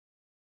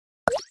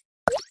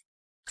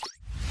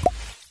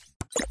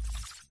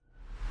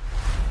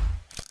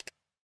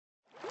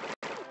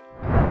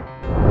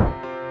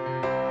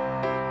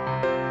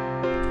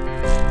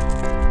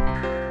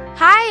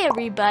Hi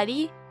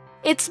everybody,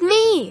 it's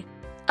me,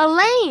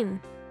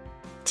 Elaine.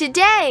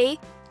 Today,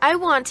 I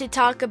want to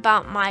talk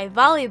about my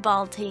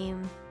volleyball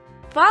team.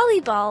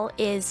 Volleyball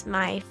is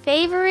my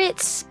favorite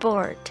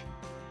sport.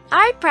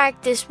 I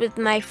practice with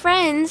my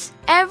friends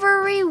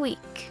every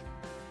week.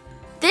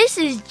 This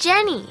is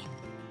Jenny.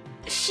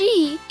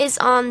 She is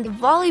on the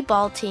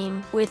volleyball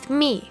team with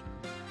me.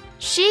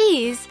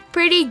 She's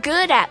pretty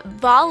good at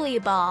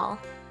volleyball,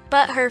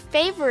 but her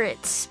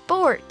favorite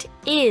sport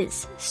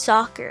is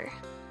soccer.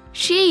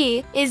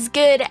 She is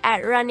good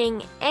at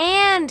running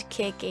and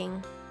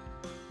kicking.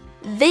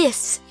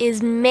 This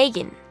is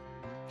Megan.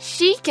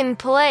 She can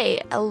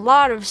play a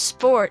lot of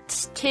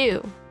sports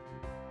too.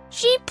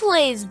 She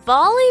plays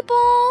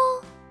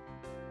volleyball,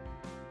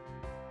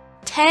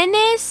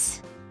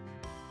 tennis,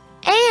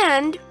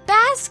 and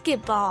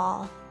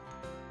basketball.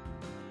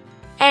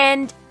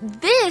 And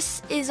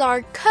this is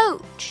our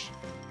coach,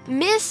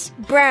 Miss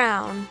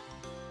Brown.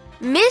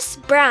 Miss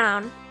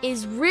Brown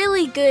is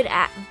really good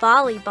at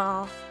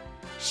volleyball.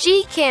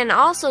 She can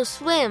also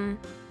swim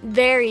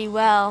very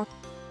well.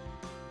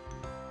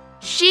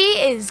 She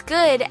is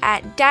good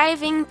at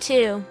diving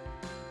too.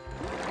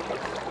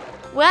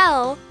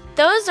 Well,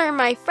 those are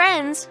my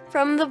friends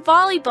from the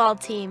volleyball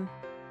team.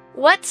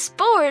 What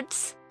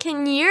sports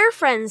can your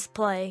friends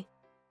play?